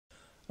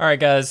All right,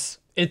 guys,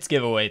 it's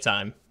giveaway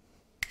time.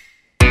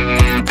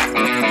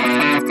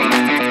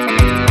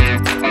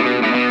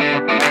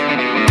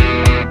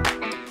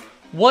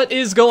 What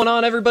is going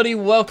on, everybody?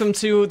 Welcome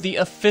to the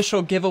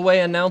official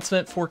giveaway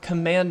announcement for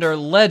Commander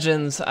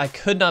Legends. I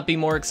could not be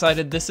more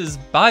excited. This is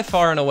by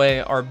far and away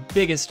our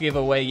biggest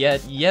giveaway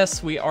yet.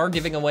 Yes, we are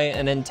giving away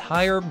an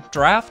entire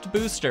draft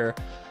booster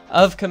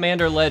of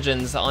Commander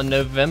Legends on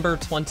November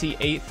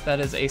 28th.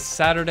 That is a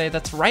Saturday.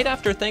 That's right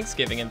after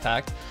Thanksgiving, in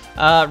fact.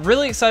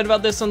 Really excited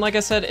about this one. Like I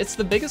said, it's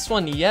the biggest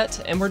one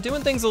yet, and we're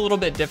doing things a little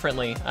bit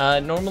differently.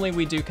 Normally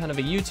we do kind of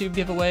a YouTube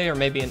giveaway or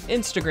maybe an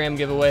Instagram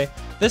giveaway.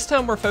 This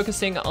time we're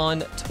focusing on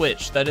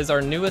Twitch. That is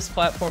our newest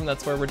platform.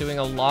 That's where we're doing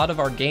a lot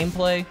of our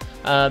gameplay.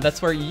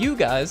 That's where you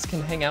guys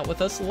can hang out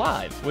with us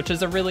live, which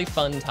is a really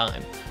fun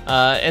time.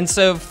 And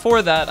so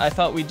for that, I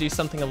thought we'd do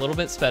something a little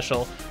bit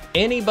special.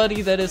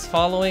 Anybody that is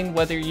following,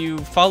 whether you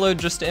followed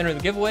just to enter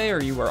the giveaway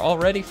or you were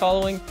already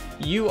following,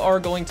 you are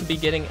going to be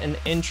getting an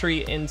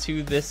entry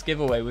into this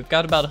giveaway. We've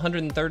got about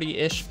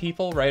 130-ish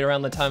people right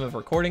around the time of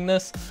recording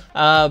this,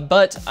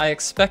 but I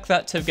expect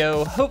that to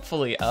go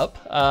hopefully up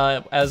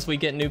as we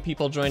get new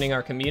people joining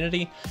our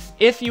community.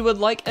 If you would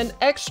like an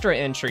extra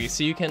entry,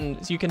 so you can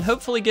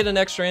hopefully get an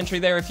extra entry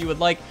there. If you would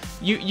like,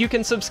 you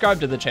can subscribe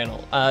to the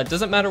channel.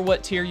 Doesn't matter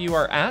what tier you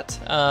are at,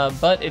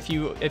 but if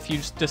you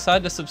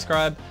decide to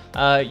subscribe,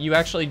 you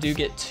actually do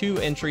get 2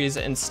 entries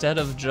instead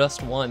of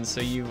just 1,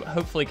 so you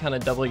hopefully kind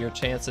of double your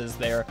chances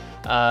there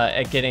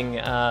at getting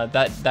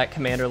that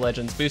Commander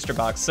Legends booster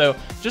box. So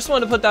just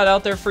wanted to put that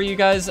out there for you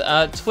guys.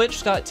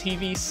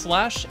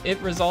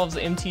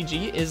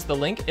 Twitch.tv/itresolvesmtg is the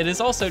link. It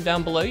is also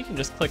down below. You can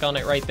just click on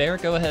it right there.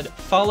 Go ahead,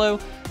 follow.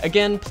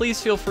 Again,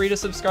 please feel free to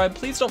subscribe.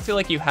 Please don't feel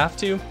like you have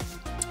to.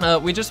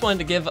 We just wanted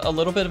to give a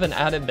little bit of an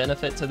added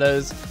benefit to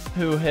those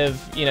who have,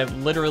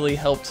 literally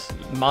helped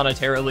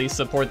monetarily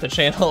support the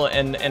channel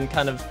and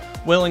kind of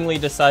willingly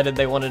decided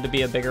they wanted to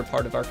be a bigger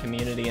part of our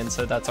community, and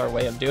so that's our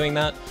way of doing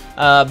that.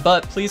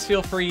 But please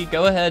feel free,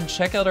 go ahead,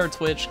 check out our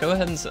Twitch, go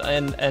ahead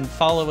and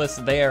follow us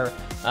there,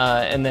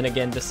 and then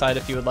again, decide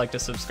if you would like to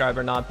subscribe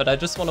or not. But I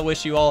just want to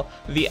wish you all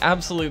the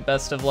absolute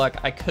best of luck.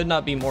 I could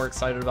not be more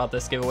excited about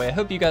this giveaway. I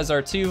hope you guys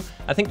are too.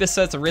 I think this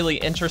set's a really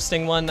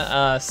interesting one,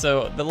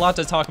 so a lot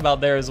to talk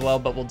about there as well,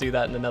 but we'll do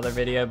that in another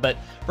video. But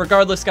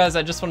regardless, guys,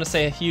 I just want to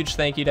say a huge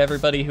thank you to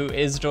everybody who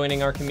is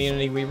joining our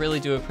community. We really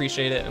do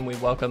appreciate it, and we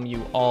welcome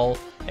you all,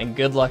 and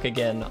good luck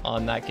again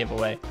on that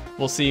giveaway.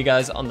 We'll see you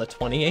guys on the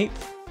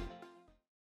 28th.